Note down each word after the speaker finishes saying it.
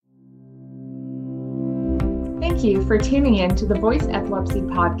Thank you for tuning in to the Voice Epilepsy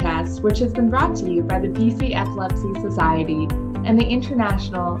podcast, which has been brought to you by the BC Epilepsy Society and the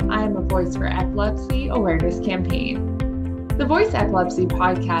International I Am a Voice for Epilepsy Awareness Campaign. The Voice Epilepsy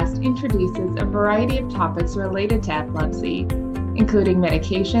podcast introduces a variety of topics related to epilepsy, including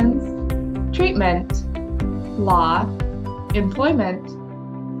medications, treatment, law, employment,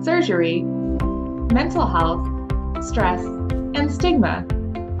 surgery, mental health, stress, and stigma,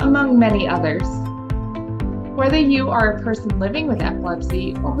 among many others. Whether you are a person living with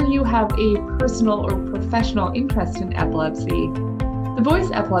epilepsy or you have a personal or professional interest in epilepsy, the Voice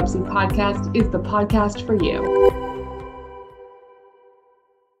Epilepsy podcast is the podcast for you.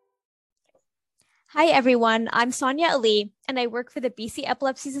 Hi everyone, I'm Sonia Ali, and I work for the BC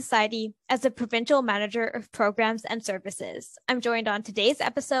Epilepsy Society as the Provincial Manager of Programs and Services. I'm joined on today's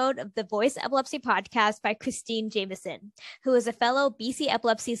episode of the Voice Epilepsy podcast by Christine Jamieson, who is a fellow BC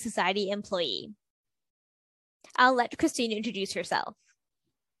Epilepsy Society employee. I'll let Christine introduce herself.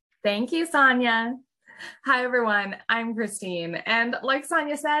 Thank you, Sonia. Hi, everyone. I'm Christine. And like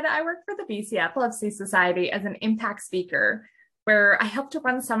Sonia said, I work for the BC Epilepsy Society as an impact speaker, where I help to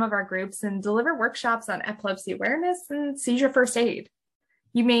run some of our groups and deliver workshops on epilepsy awareness and seizure first aid.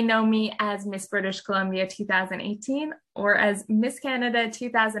 You may know me as Miss British Columbia 2018 or as Miss Canada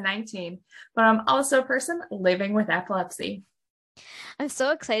 2019, but I'm also a person living with epilepsy. I'm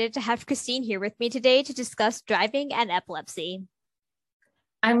so excited to have Christine here with me today to discuss driving and epilepsy.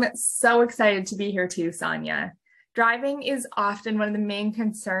 I'm so excited to be here too, Sonia. Driving is often one of the main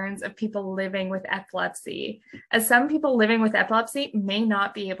concerns of people living with epilepsy, as some people living with epilepsy may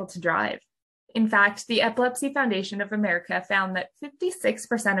not be able to drive. In fact, the Epilepsy Foundation of America found that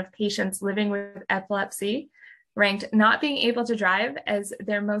 56% of patients living with epilepsy ranked not being able to drive as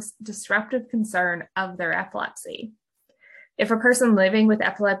their most disruptive concern of their epilepsy. If a person living with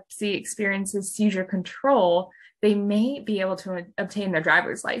epilepsy experiences seizure control, they may be able to obtain their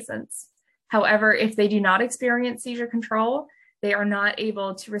driver's license. However, if they do not experience seizure control, they are not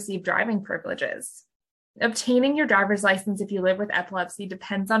able to receive driving privileges. Obtaining your driver's license if you live with epilepsy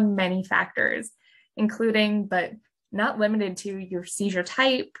depends on many factors, including but not limited to your seizure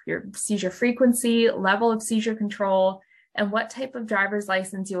type, your seizure frequency, level of seizure control, and what type of driver's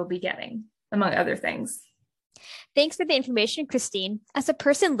license you will be getting, among other things. Thanks for the information, Christine. As a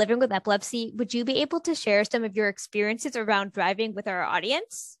person living with epilepsy, would you be able to share some of your experiences around driving with our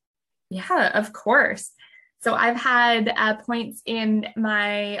audience? Yeah, of course. So I've had points in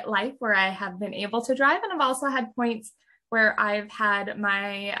my life where I have been able to drive, and I've also had points where I've had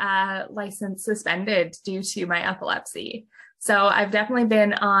my license suspended due to my epilepsy. So I've definitely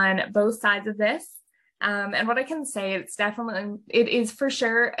been on both sides of this. And what I can say, it is for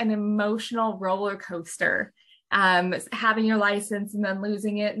sure an emotional roller coaster. Having your license and then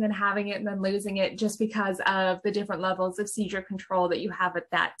losing it and then having it and then losing it just because of the different levels of seizure control that you have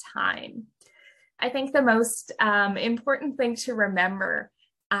at that time. I think the most important thing to remember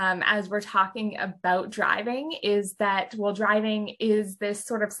as we're talking about driving is that, well, driving is this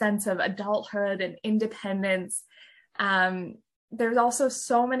sort of sense of adulthood and independence. There's also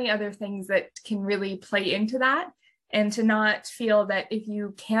so many other things that can really play into that. And to not feel that if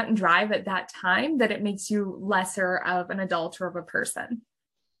you can't drive at that time, that it makes you lesser of an adult or of a person.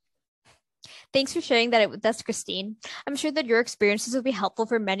 Thanks for sharing that with us, Christine. I'm sure that your experiences will be helpful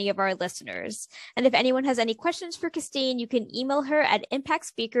for many of our listeners. And if anyone has any questions for Christine, you can email her at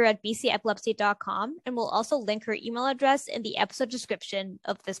impactspeaker@bcepilepsy.com, and we'll also link her email address in the episode description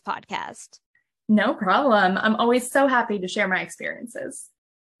of this podcast. No problem. I'm always so happy to share my experiences.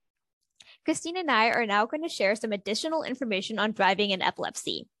 Christine and I are now going to share some additional information on driving and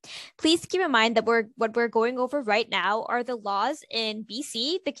epilepsy. Please keep in mind that what we're going over right now are the laws in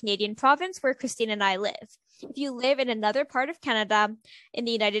BC, the Canadian province where Christine and I live. If you live in another part of Canada, in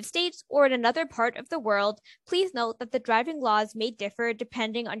the United States, or in another part of the world, please note that the driving laws may differ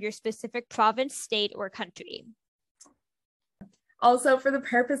depending on your specific province, state, or country. Also, for the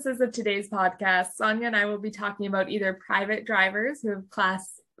purposes of today's podcast, Sonia and I will be talking about either private drivers who have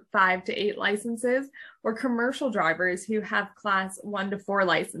class 5 to 8 licenses or commercial drivers who have class 1 to 4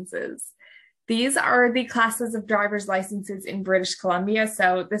 licenses. These are the classes of driver's licenses in British Columbia,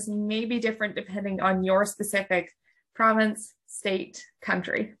 so this may be different depending on your specific province, state,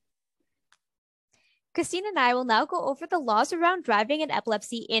 country. Christine and I will now go over the laws around driving and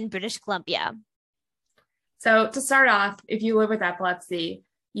epilepsy in British Columbia. So to start off, if you live with epilepsy,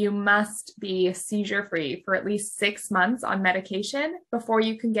 you must be seizure-free for at least 6 months on medication before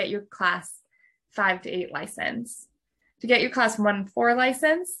you can get your class 5 to 8 license. To get your class 1 to 4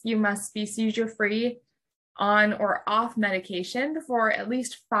 license, you must be seizure-free on or off medication for at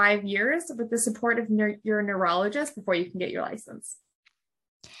least 5 years with the support of your neurologist before you can get your license.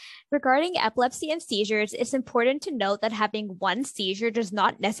 Regarding epilepsy and seizures, it's important to note that having one seizure does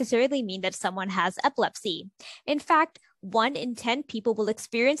not necessarily mean that someone has epilepsy. In fact, 1 in 10 people will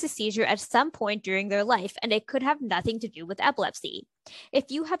experience a seizure at some point during their life, and it could have nothing to do with epilepsy. If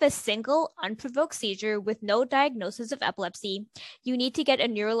you have a single unprovoked seizure with no diagnosis of epilepsy, you need to get a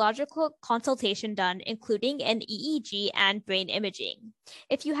neurological consultation done, including an EEG and brain imaging.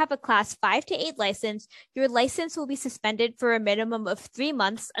 If you have a class 5 to 8 license, your license will be suspended for a minimum of 3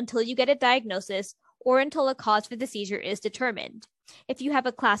 months until you get a diagnosis or until a cause for the seizure is determined. If you have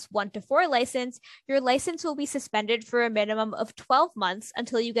a class 1 to 4 license, your license will be suspended for a minimum of 12 months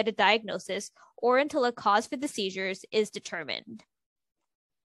until you get a diagnosis or until a cause for the seizures is determined.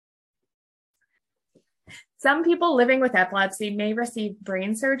 Some people living with epilepsy may receive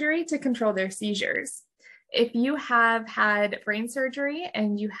brain surgery to control their seizures. If you have had brain surgery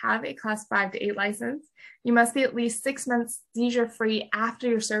and you have a class 5 to 8 license, you must be at least 6 months seizure-free after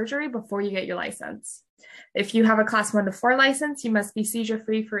your surgery before you get your license. If you have a class 1 to 4 license, you must be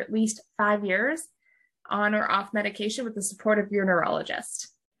seizure-free for at least 5 years on or off medication with the support of your neurologist.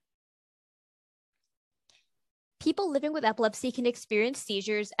 People living with epilepsy can experience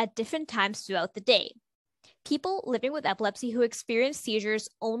seizures at different times throughout the day. People living with epilepsy who experience seizures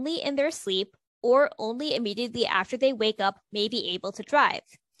only in their sleep or only immediately after they wake up may be able to drive.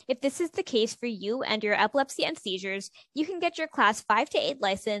 If this is the case for you and your epilepsy and seizures, you can get your class 5 to 8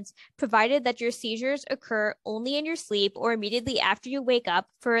 license, provided that your seizures occur only in your sleep or immediately after you wake up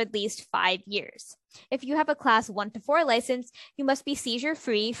for at least 5 years. If you have a class 1 to 4 license, you must be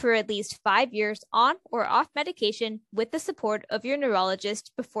seizure-free for at least 5 years on or off medication with the support of your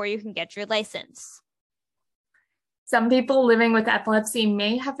neurologist before you can get your license. Some people living with epilepsy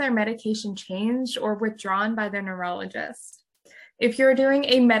may have their medication changed or withdrawn by their neurologist. If you're doing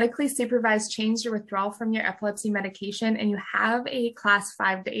a medically supervised change or withdrawal from your epilepsy medication and you have a class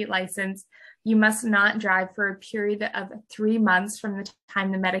 5 to 8 license, you must not drive for a period of 3 months from the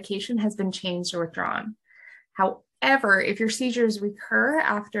time the medication has been changed or withdrawn. However, if your seizures recur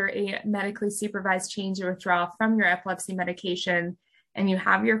after a medically supervised change or withdrawal from your epilepsy medication and you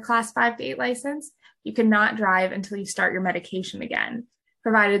have your class 5 to 8 license, you cannot drive until you start your medication again,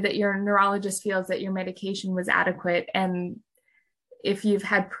 provided that your neurologist feels that your medication was adequate and if you've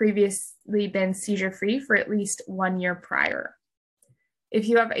had previously been seizure-free for at least 1 year prior. If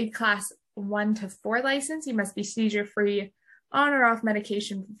you have a class 1 to 4 license, you must be seizure-free on or off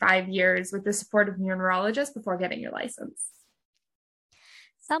medication for 5 years with the support of your neurologist before getting your license.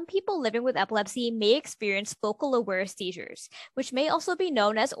 Some people living with epilepsy may experience focal aware seizures, which may also be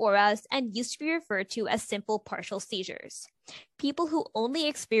known as auras and used to be referred to as simple partial seizures. People who only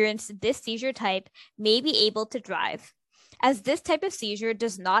experience this seizure type may be able to drive, as this type of seizure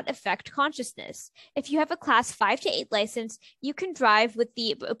does not affect consciousness. If you have a class 5 to 8 license, you can drive with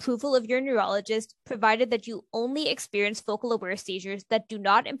the approval of your neurologist, provided that you only experience focal aware seizures that do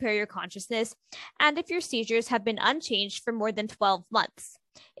not impair your consciousness, and if your seizures have been unchanged for more than 12 months.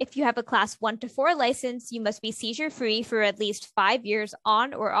 If you have a class 1 to 4 license, you must be seizure-free for at least 5 years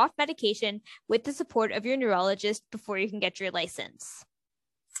on or off medication with the support of your neurologist before you can get your license.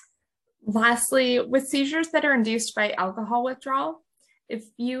 Lastly, with seizures that are induced by alcohol withdrawal, if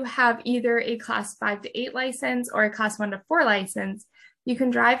you have either a class 5 to 8 license or a class 1 to 4 license, you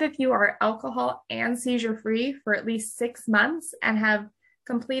can drive if you are alcohol and seizure-free for at least 6 months and have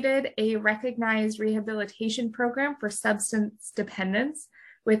completed a recognized rehabilitation program for substance dependence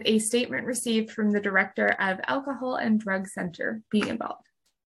with a statement received from the director of Alcohol and Drug Center being involved.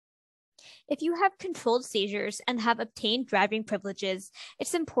 If you have controlled seizures and have obtained driving privileges,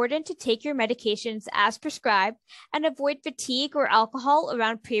 it's important to take your medications as prescribed and avoid fatigue or alcohol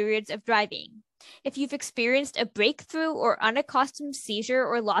around periods of driving. If you've experienced a breakthrough or unaccustomed seizure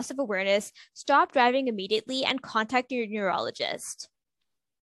or loss of awareness, stop driving immediately and contact your neurologist.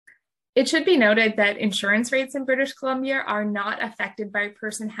 It should be noted that insurance rates in British Columbia are not affected by a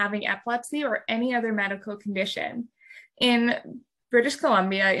person having epilepsy or any other medical condition. In British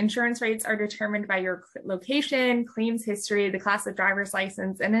Columbia, insurance rates are determined by your location, claims history, the class of driver's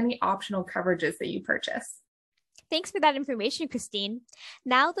license, and any optional coverages that you purchase. Thanks for that information, Christine.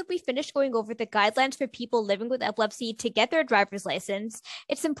 Now that we've finished going over the guidelines for people living with epilepsy to get their driver's license,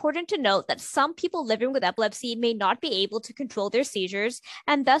 it's important to note that some people living with epilepsy may not be able to control their seizures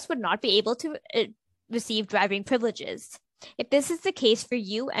and thus would not be able to receive driving privileges. If this is the case for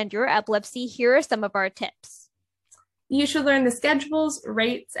you and your epilepsy, here are some of our tips. You should learn the schedules,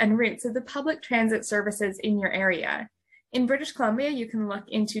 rates, and routes of the public transit services in your area. In British Columbia, you can look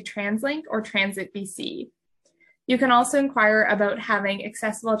into TransLink or Transit BC. You can also inquire about having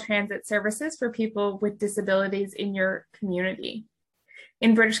accessible transit services for people with disabilities in your community.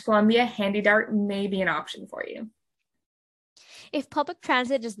 In British Columbia, HandyDART may be an option for you. If public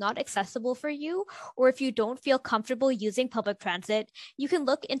transit is not accessible for you, or if you don't feel comfortable using public transit, you can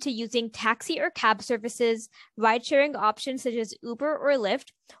look into using taxi or cab services, ride-sharing options such as Uber or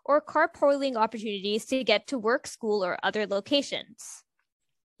Lyft, or carpooling opportunities to get to work, school, or other locations.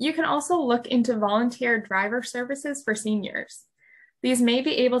 You can also look into volunteer driver services for seniors. These may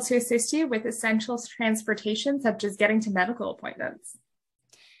be able to assist you with essential transportation, such as getting to medical appointments.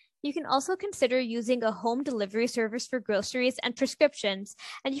 You can also consider using a home delivery service for groceries and prescriptions,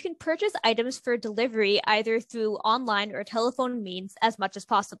 and you can purchase items for delivery either through online or telephone means as much as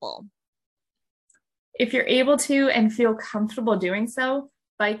possible. If you're able to and feel comfortable doing so,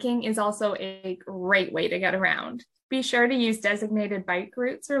 biking is also a great way to get around. Be sure to use designated bike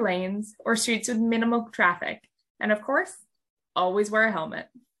routes or lanes or streets with minimal traffic. And of course, always wear a helmet.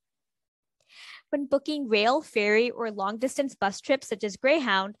 When booking rail, ferry, or long-distance bus trips such as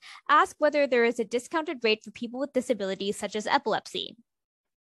Greyhound, ask whether there is a discounted rate for people with disabilities such as epilepsy.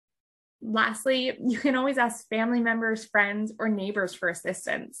 Lastly, you can always ask family members, friends, or neighbors for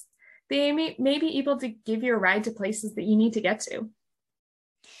assistance. They may be able to give you a ride to places that you need to get to.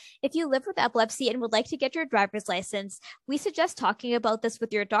 If you live with epilepsy and would like to get your driver's license, we suggest talking about this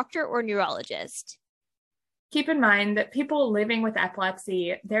with your doctor or neurologist. Keep in mind that people living with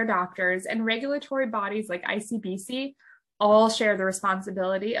epilepsy, their doctors, and regulatory bodies like ICBC all share the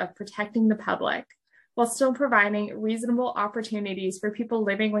responsibility of protecting the public while still providing reasonable opportunities for people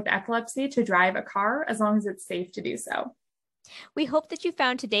living with epilepsy to drive a car as long as it's safe to do so. We hope that you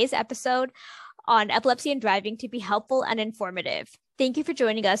found today's episode on epilepsy and driving to be helpful and informative. Thank you for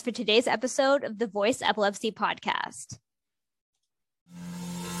joining us for today's episode of the Voice Epilepsy Podcast.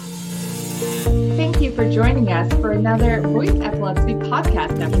 Thank you for joining us for another Voice Epilepsy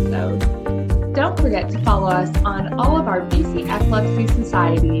Podcast episode. Don't forget to follow us on all of our BC Epilepsy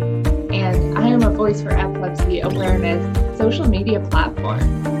Society and I Am a Voice for Epilepsy Awareness social media platforms.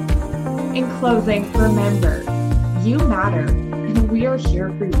 In closing, remember, you matter and we are here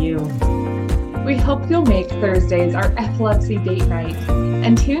for you. We hope you'll make Thursdays our epilepsy date night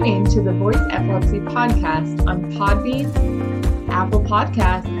and tune in to the Voice Epilepsy Podcast on Podbean, Apple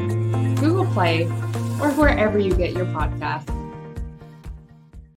Podcasts, Google Play, or wherever you get your podcasts.